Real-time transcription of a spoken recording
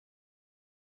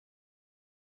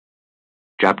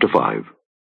Chapter 5.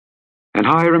 And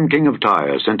Hiram king of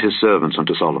Tyre sent his servants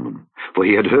unto Solomon, for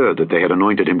he had heard that they had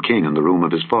anointed him king in the room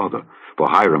of his father, for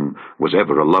Hiram was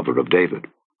ever a lover of David.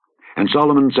 And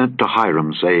Solomon sent to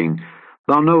Hiram, saying,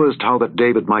 Thou knowest how that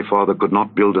David my father could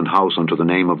not build an house unto the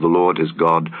name of the Lord his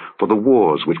God, for the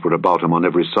wars which were about him on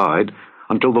every side,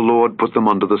 until the Lord put them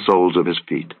under the soles of his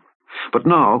feet. But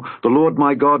now the Lord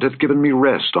my God hath given me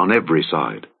rest on every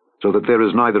side, so that there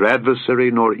is neither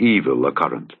adversary nor evil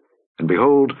occurrent. And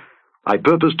behold, I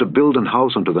purpose to build an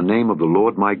house unto the name of the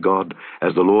Lord my God,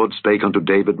 as the Lord spake unto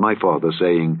David my father,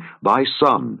 saying, Thy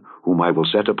son, whom I will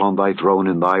set upon thy throne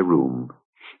in thy room,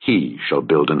 he shall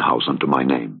build an house unto my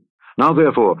name. Now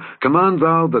therefore command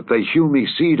thou that they hew me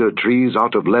cedar trees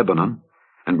out of Lebanon,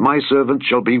 and my servants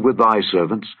shall be with thy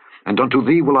servants, and unto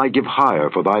thee will I give hire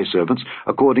for thy servants,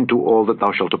 according to all that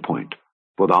thou shalt appoint.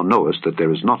 For thou knowest that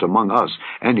there is not among us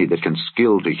any that can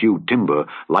skill to hew timber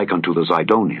like unto the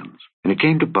Zidonians. And it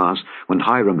came to pass, when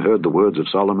Hiram heard the words of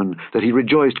Solomon, that he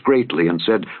rejoiced greatly, and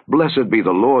said, Blessed be the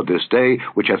Lord this day,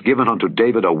 which hath given unto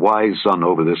David a wise son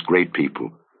over this great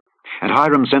people. And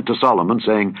Hiram sent to Solomon,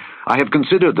 saying, I have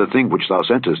considered the thing which thou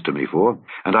sentest to me for,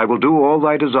 and I will do all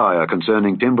thy desire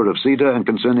concerning timber of cedar and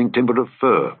concerning timber of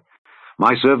fir.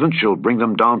 My servants shall bring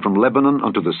them down from Lebanon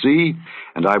unto the sea,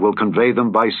 and I will convey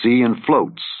them by sea in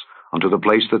floats unto the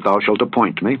place that thou shalt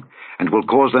appoint me, and will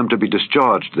cause them to be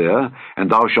discharged there, and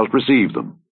thou shalt receive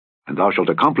them. And thou shalt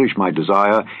accomplish my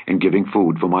desire in giving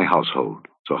food for my household.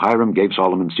 So Hiram gave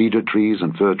Solomon cedar trees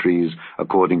and fir trees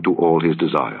according to all his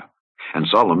desire. And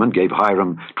Solomon gave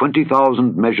Hiram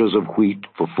 20,000 measures of wheat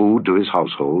for food to his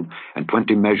household, and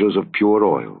 20 measures of pure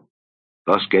oil.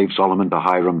 Thus gave Solomon to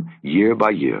Hiram year by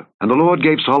year. And the Lord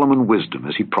gave Solomon wisdom,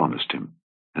 as he promised him.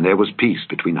 And there was peace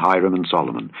between Hiram and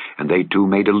Solomon, and they two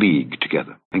made a league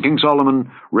together. And King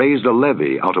Solomon raised a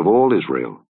levy out of all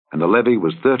Israel, and the levy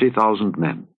was 30,000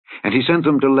 men. And he sent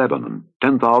them to Lebanon,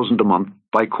 10,000 a month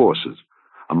by courses.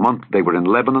 A month they were in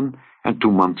Lebanon, and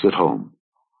 2 months at home.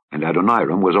 And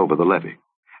Adoniram was over the levy.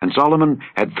 And Solomon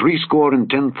had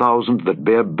 70,010 that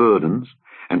bare burdens,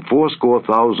 and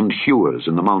 80,000 hewers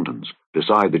in the mountains,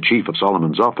 beside the chief of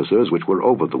Solomon's officers, which were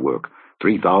over the work,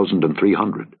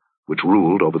 3,300, which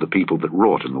ruled over the people that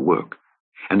wrought in the work.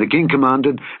 And the king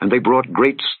commanded, and they brought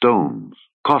great stones,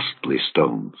 costly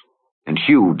stones, and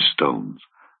hewed stones,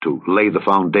 to lay the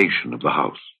foundation of the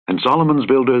house. And Solomon's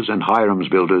builders and Hiram's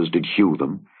builders did hew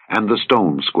them, and the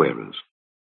stone squarers.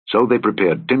 So they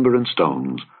prepared timber and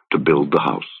stones to build the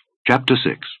house. Chapter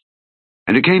 6.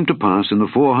 And it came to pass in the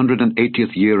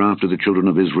 480th year after the children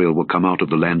of Israel were come out of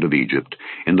the land of Egypt,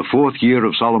 in the 4th year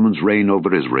of Solomon's reign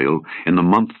over Israel, in the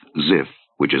month Ziph,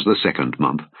 which is the 2nd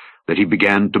month, that he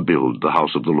began to build the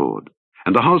house of the Lord.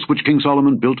 And the house which King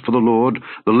Solomon built for the Lord,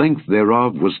 the length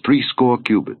thereof was 60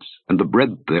 cubits, and the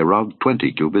breadth thereof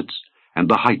 20 cubits, and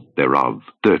the height thereof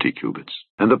 30 cubits.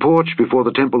 And the porch before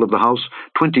the temple of the house,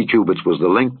 20 cubits was the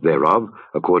length thereof,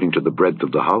 according to the breadth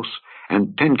of the house,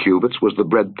 and 10 cubits was the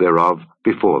breadth thereof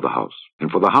before the house.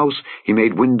 And for the house he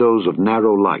made windows of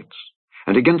narrow lights.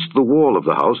 And against the wall of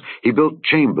the house he built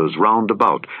chambers round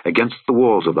about, against the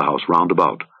walls of the house round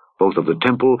about, both of the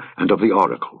temple and of the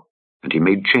oracle. And he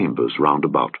made chambers round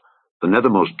about. The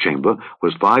nethermost chamber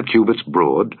was 5 cubits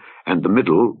broad, and the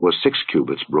middle was 6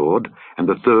 cubits broad, and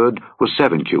the third was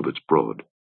 7 cubits broad.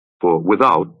 For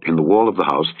without, in the wall of the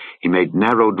house, he made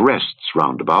narrowed rests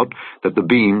round about, that the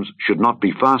beams should not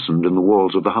be fastened in the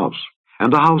walls of the house.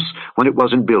 And the house, when it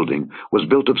was in building, was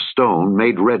built of stone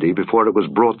made ready before it was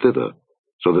brought thither,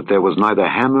 so that there was neither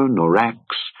hammer nor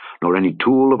axe, nor any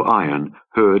tool of iron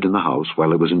heard in the house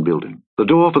while it was in building. The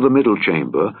door for the middle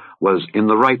chamber was in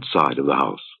the right side of the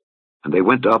house. And they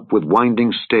went up with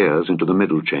winding stairs into the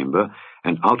middle chamber,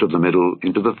 and out of the middle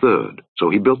into the third.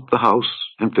 So he built the house,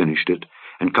 and finished it,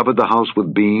 and covered the house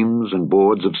with beams and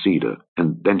boards of cedar.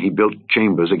 And then he built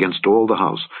chambers against all the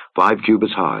house, 5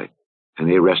 cubits high, and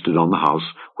they rested on the house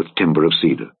with timber of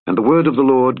cedar. And the word of the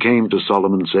Lord came to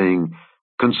Solomon, saying,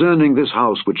 Concerning this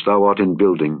house which thou art in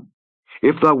building,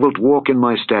 if thou wilt walk in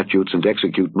my statutes, and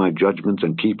execute my judgments,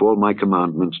 and keep all my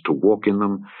commandments to walk in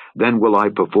them, then will I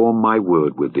perform my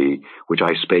word with thee, which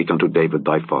I spake unto David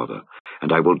thy father,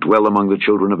 and I will dwell among the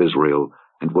children of Israel,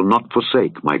 and will not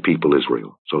forsake my people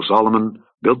Israel. So Solomon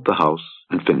built the house,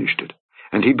 and finished it.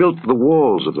 And he built the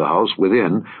walls of the house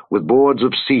within with boards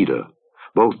of cedar,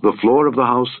 both the floor of the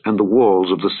house and the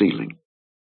walls of the ceiling.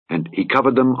 And he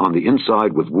covered them on the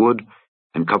inside with wood,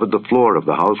 and covered the floor of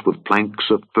the house with planks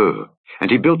of fir. And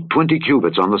he built 20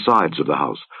 cubits on the sides of the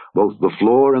house, both the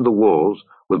floor and the walls,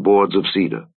 with boards of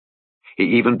cedar.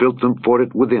 He even built them for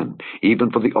it within, even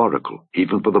for the oracle,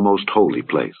 even for the most holy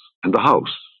place. And the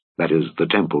house, that is, the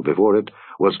temple before it,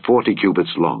 was 40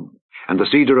 cubits long, and the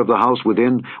cedar of the house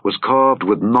within was carved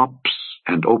with knops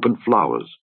and open flowers.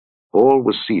 All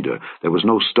was cedar, there was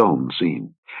no stone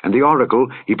seen. And the oracle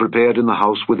he prepared in the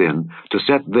house within, to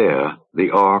set there the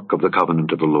ark of the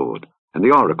covenant of the Lord. And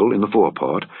the oracle in the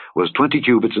forepart was 20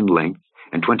 cubits in length,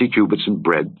 and 20 cubits in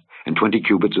breadth, and 20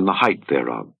 cubits in the height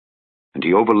thereof. And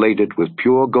he overlaid it with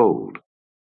pure gold,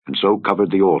 and so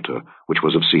covered the altar, which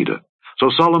was of cedar. So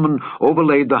Solomon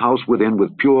overlaid the house within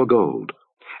with pure gold.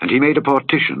 And he made a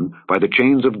partition by the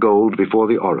chains of gold before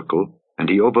the oracle, and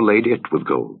he overlaid it with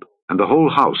gold. And the whole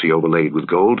house he overlaid with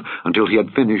gold, until he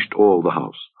had finished all the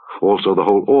house. Also the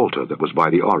whole altar that was by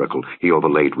the oracle he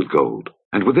overlaid with gold.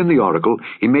 And within the oracle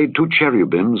he made 2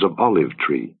 cherubims of olive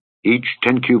tree, each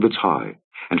 10 cubits high.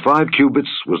 And 5 cubits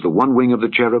was the one wing of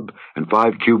the cherub, and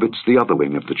 5 cubits the other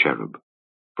wing of the cherub.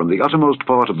 From the uttermost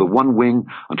part of the one wing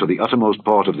unto the uttermost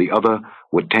part of the other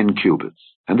were 10 cubits,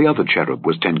 and the other cherub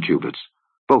was 10 cubits.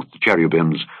 Both the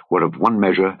cherubims were of one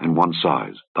measure and one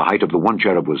size. The height of the one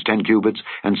cherub was 10 cubits,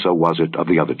 and so was it of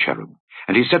the other cherub.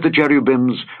 And he set the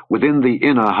cherubims within the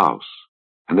inner house,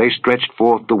 and they stretched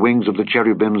forth the wings of the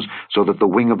cherubims, so that the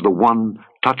wing of the one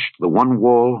touched the one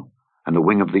wall, and the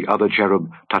wing of the other cherub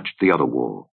touched the other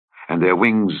wall. And their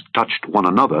wings touched one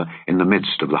another in the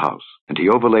midst of the house. And he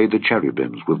overlaid the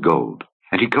cherubims with gold.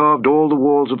 And he carved all the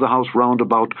walls of the house round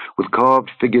about with carved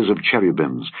figures of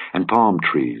cherubims, and palm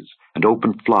trees, and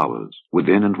open flowers,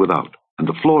 within and without. And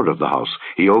the floor of the house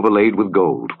he overlaid with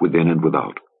gold, within and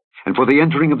without. And for the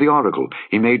entering of the oracle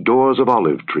he made doors of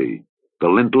olive tree. The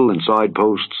lintel and side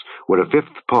posts were a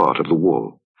 5th part of the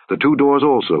wall. The 2 doors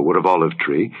also were of olive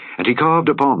tree, and he carved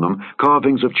upon them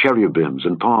carvings of cherubims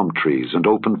and palm trees and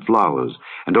open flowers,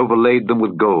 and overlaid them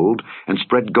with gold, and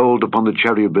spread gold upon the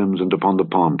cherubims and upon the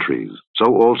palm trees.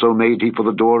 So also made he for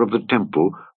the door of the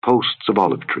temple posts of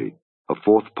olive tree, a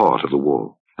 4th part of the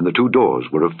wall. And the 2 doors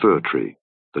were of fir tree.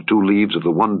 The 2 leaves of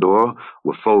the one door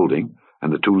were folding,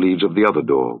 and the 2 leaves of the other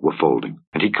door were folding.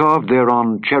 And he carved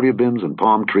thereon cherubims and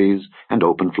palm trees and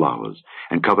open flowers,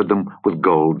 and covered them with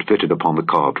gold fitted upon the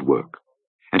carved work.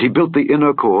 And he built the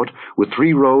inner court with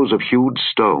 3 rows of hewed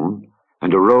stone,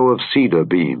 and a row of cedar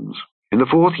beams. In the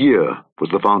 4th year was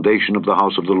the foundation of the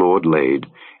house of the Lord laid,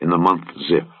 in the month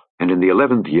Ziph. And in the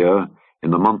 11th year,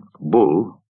 in the month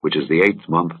Bul, which is the 8th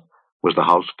month, was the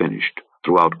house finished,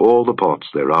 throughout all the parts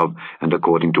thereof, and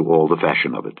according to all the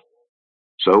fashion of it.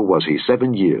 So was he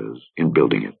 7 years in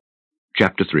building it.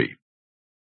 Chapter 3.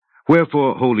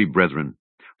 Wherefore, holy brethren,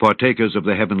 partakers of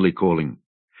the heavenly calling,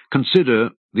 consider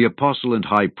the apostle and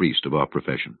high priest of our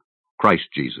profession, Christ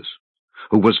Jesus,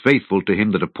 who was faithful to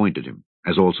him that appointed him,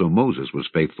 as also Moses was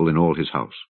faithful in all his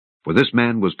house. For this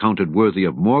man was counted worthy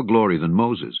of more glory than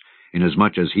Moses,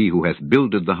 inasmuch as he who hath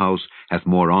builded the house hath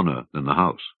more honor than the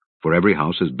house. For every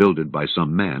house is builded by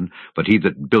some man, but he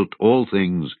that built all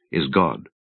things is God.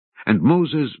 And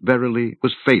Moses verily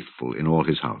was faithful in all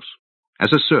his house,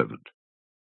 as a servant,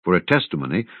 for a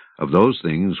testimony of those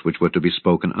things which were to be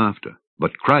spoken after,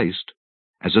 but Christ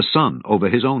as a son over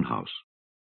his own house.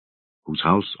 Whose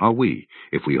house are we,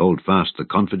 if we hold fast the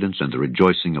confidence and the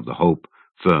rejoicing of the hope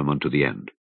firm unto the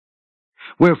end?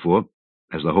 Wherefore,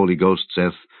 as the Holy Ghost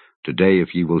saith, Today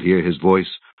if ye will hear his voice,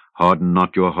 harden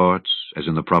not your hearts, as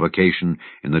in the provocation,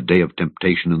 in the day of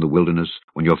temptation in the wilderness,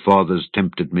 when your fathers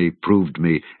tempted me, proved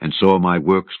me, and saw my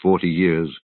works 40 years.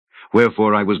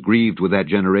 Wherefore I was grieved with that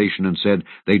generation, and said,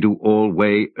 They do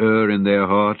alway err in their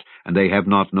heart, and they have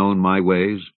not known my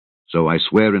ways. So I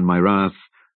swear in my wrath,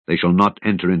 they shall not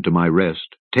enter into my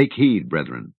rest. Take heed,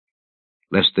 brethren,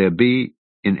 lest there be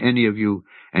in any of you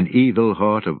an evil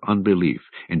heart of unbelief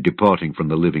in departing from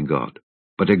the living God.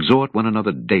 But exhort one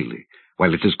another daily,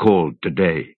 while it is called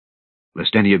today,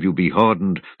 lest any of you be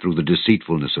hardened through the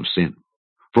deceitfulness of sin.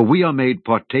 For we are made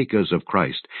partakers of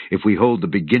Christ, if we hold the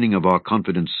beginning of our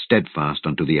confidence steadfast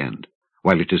unto the end.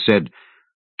 While it is said,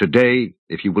 Today,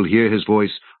 if you will hear his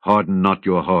voice, harden not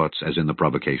your hearts as in the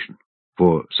provocation.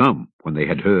 For some, when they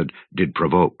had heard, did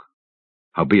provoke.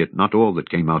 Howbeit not all that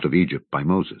came out of Egypt by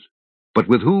Moses. But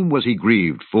with whom was he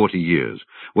grieved 40 years?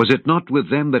 Was it not with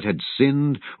them that had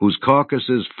sinned, whose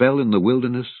carcasses fell in the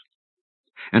wilderness?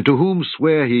 And to whom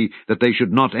sware he that they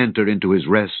should not enter into his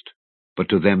rest, but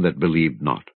to them that believed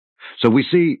not? So we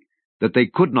see that they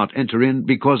could not enter in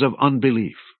because of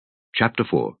unbelief. Chapter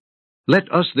 4.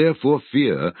 Let us therefore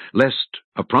fear, lest,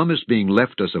 a promise being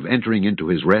left us of entering into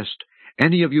his rest,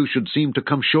 any of you should seem to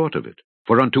come short of it.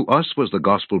 For unto us was the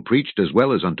gospel preached as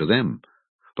well as unto them.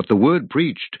 But the word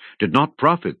preached did not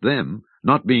profit them,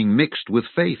 not being mixed with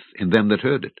faith in them that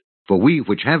heard it. For we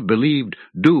which have believed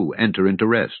do enter into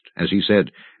rest, as he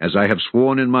said, As I have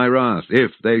sworn in my wrath,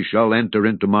 if they shall enter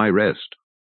into my rest.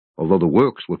 although the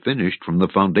works were finished from the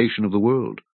foundation of the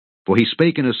world. For he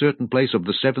spake in a certain place of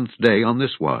the seventh day on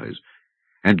this wise,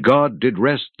 And God did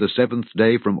rest the seventh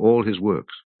day from all his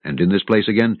works. And in this place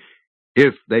again,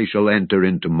 If they shall enter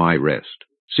into my rest.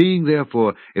 Seeing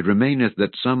therefore it remaineth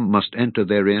that some must enter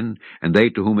therein, and they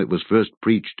to whom it was first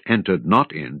preached entered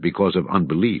not in because of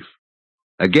unbelief.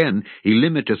 Again he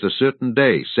limiteth a certain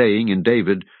day, saying in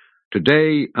David,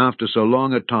 Today after so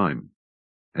long a time,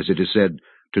 as it is said,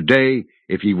 Today,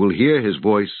 if ye will hear his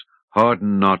voice,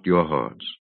 harden not your hearts.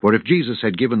 For if Jesus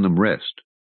had given them rest,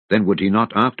 then would he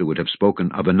not afterward have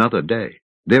spoken of another day?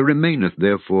 There remaineth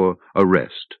therefore a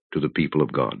rest to the people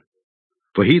of God.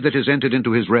 For he that is entered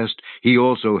into his rest, he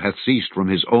also hath ceased from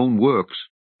his own works,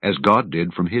 as God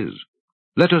did from his.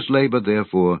 Let us labor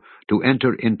therefore to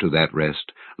enter into that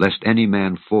rest, lest any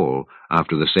man fall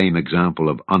after the same example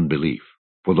of unbelief.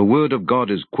 For the word of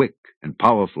God is quick and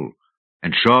powerful,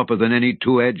 and sharper than any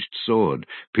two-edged sword,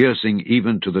 piercing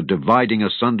even to the dividing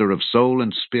asunder of soul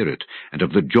and spirit, and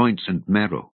of the joints and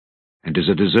marrow, and is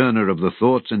a discerner of the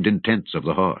thoughts and intents of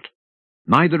the heart.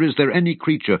 Neither is there any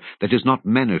creature that is not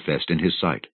manifest in his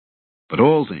sight, but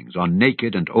all things are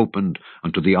naked and opened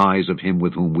unto the eyes of him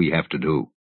with whom we have to do.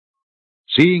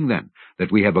 Seeing then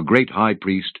that we have a great high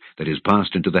priest that is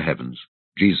passed into the heavens,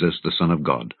 Jesus the Son of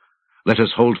God, let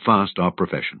us hold fast our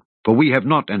profession. For we have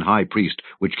not an high priest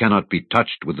which cannot be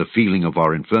touched with the feeling of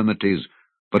our infirmities,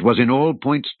 but was in all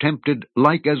points tempted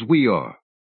like as we are,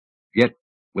 yet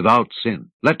without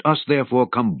sin. Let us therefore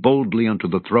come boldly unto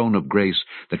the throne of grace,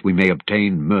 that we may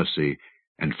obtain mercy,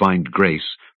 and find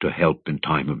grace to help in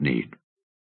time of need.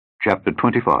 Chapter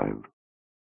 25.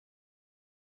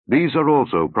 These are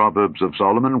also Proverbs of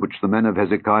Solomon, which the men of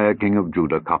Hezekiah king of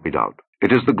Judah copied out.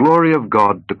 It is the glory of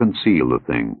God to conceal a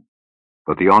thing,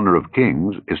 but the honor of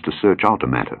kings is to search out a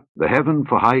matter. The heaven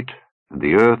for height, and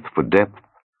the earth for depth,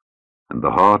 and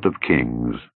the heart of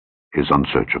kings is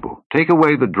unsearchable. Take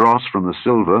away the dross from the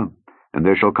silver, and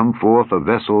there shall come forth a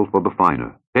vessel for the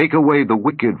finer. Take away the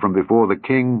wicked from before the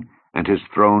king, and his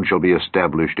throne shall be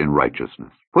established in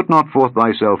righteousness. Put not forth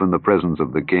thyself in the presence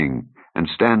of the king, and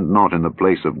stand not in the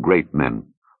place of great men.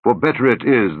 For better it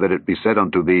is that it be said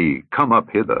unto thee, Come up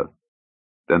hither,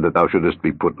 than that thou shouldest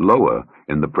be put lower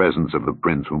in the presence of the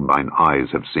prince whom thine eyes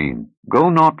have seen. Go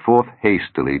not forth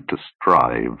hastily to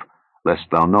strive, lest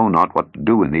thou know not what to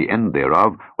do in the end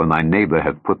thereof, when thy neighbor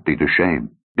hath put thee to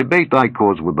shame. Debate thy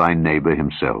cause with thy neighbor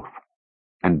himself,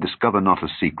 and discover not a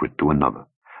secret to another,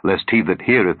 lest he that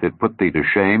heareth it put thee to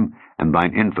shame, and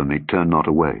thine infamy turn not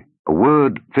away. A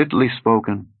word fitly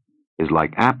spoken is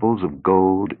like apples of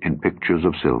gold in pictures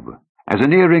of silver. As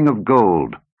an earring of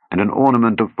gold and an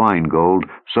ornament of fine gold,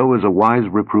 so is a wise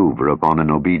reprover upon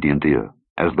an obedient ear.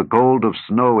 As the cold of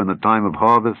snow in the time of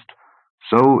harvest,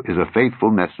 so is a faithful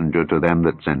messenger to them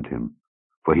that send him,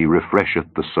 for he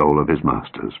refresheth the soul of his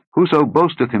masters. Whoso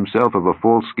boasteth himself of a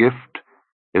false gift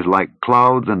is like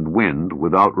clouds and wind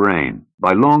without rain.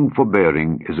 By long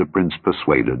forbearing is a prince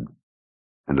persuaded,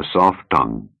 and a soft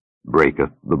tongue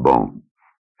breaketh the bone.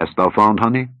 Hast thou found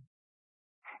honey?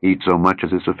 Eat so much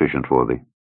as is sufficient for thee,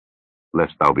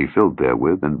 lest thou be filled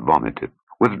therewith, and vomit it.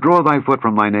 Withdraw thy foot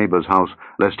from thy neighbor's house,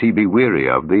 lest he be weary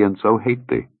of thee, and so hate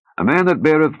thee. A man that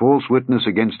beareth false witness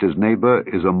against his neighbor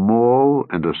is a maul,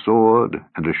 and a sword,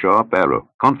 and a sharp arrow.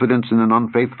 Confidence in an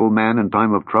unfaithful man in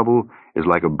time of trouble is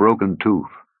like a broken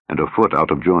tooth, and a foot out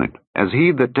of joint. As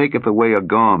he that taketh away a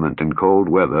garment in cold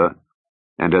weather,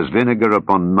 and as vinegar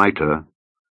upon nitre,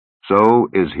 so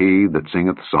is he that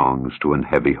singeth songs to an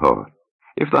heavy heart.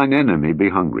 If thine enemy be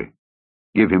hungry,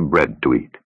 give him bread to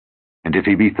eat, and if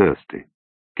he be thirsty,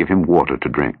 give him water to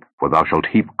drink. For thou shalt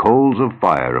heap coals of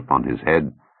fire upon his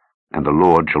head, and the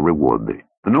Lord shall reward thee.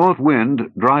 The north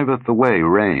wind driveth away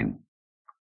rain,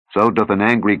 so doth an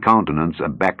angry countenance a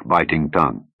backbiting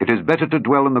tongue. It is better to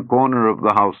dwell in the corner of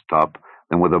the housetop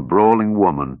than with a brawling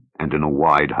woman and in a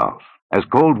wide house. As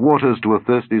cold waters to a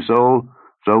thirsty soul,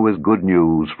 so is good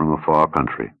news from a far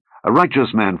country. A righteous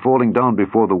man falling down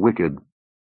before the wicked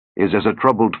is as a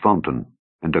troubled fountain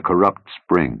and a corrupt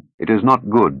spring. It is not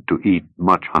good to eat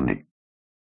much honey.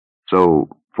 So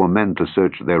for men to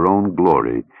search their own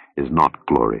glory is not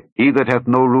glory. He that hath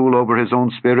no rule over his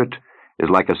own spirit is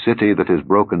like a city that is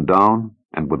broken down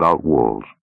and without walls.